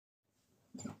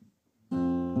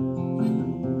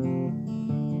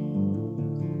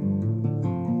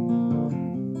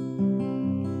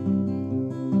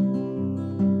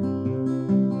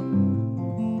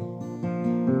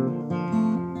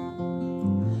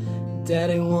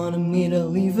Daddy wanted me to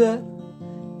leave it,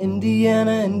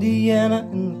 Indiana, Indiana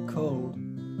in the cold.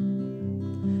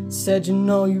 Said, you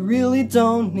know, you really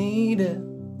don't need it,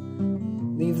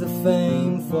 leave the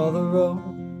fame for the road.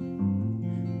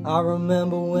 I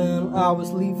remember when I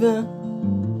was leaving,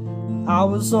 I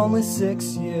was only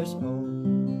 6 years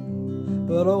old.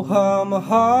 But oh how my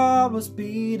heart was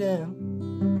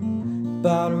beating,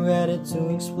 about ready to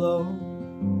explode.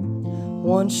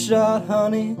 One shot,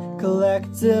 honey,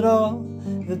 collect it all,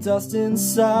 the dust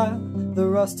inside, the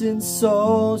rusted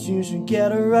souls. You should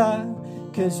get it right,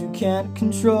 'cause you can't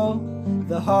control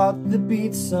the heart that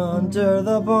beats under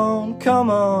the bone.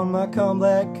 Come on, my calm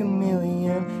black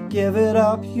chameleon, give it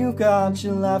up, you got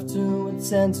your life to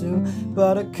attend to.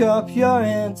 Buttercup, you're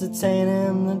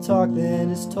entertaining the talk that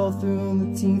is told through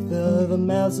the teeth of the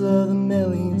mouths of the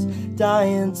millions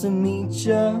dying to meet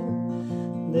you.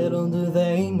 Little do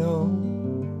they know.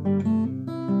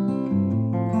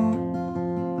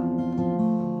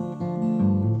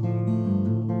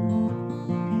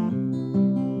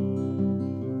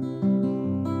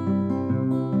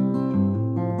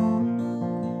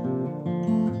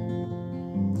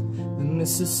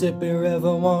 Mississippi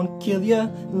River won't kill you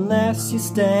unless you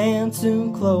stand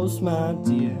too close, my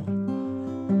dear.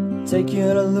 Take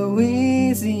you to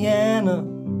Louisiana,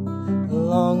 a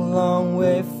long, long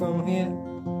way from here.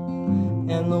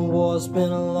 And the war's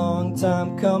been a long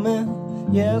time coming.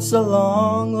 Yes, a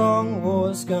long, long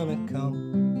war's gonna come.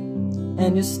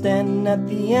 And you're standing at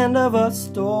the end of a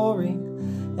story,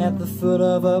 at the foot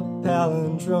of a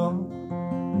palindrome.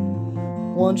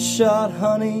 One shot,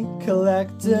 honey,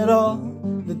 collect it all,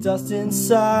 the dust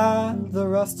inside, the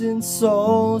rusted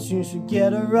souls. You should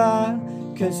get it right,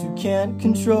 'cause you can't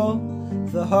control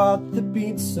the heart that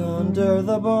beats under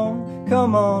the bone.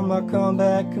 Come on, my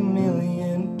combat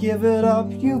chameleon, give it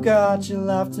up, you got your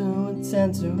life to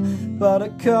attend to.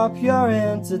 Buttercup, you're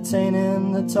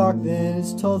entertaining the talk that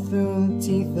is told through the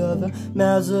teeth of the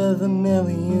mouths of the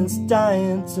millions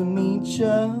dying to meet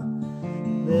you.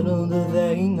 Little do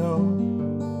they know.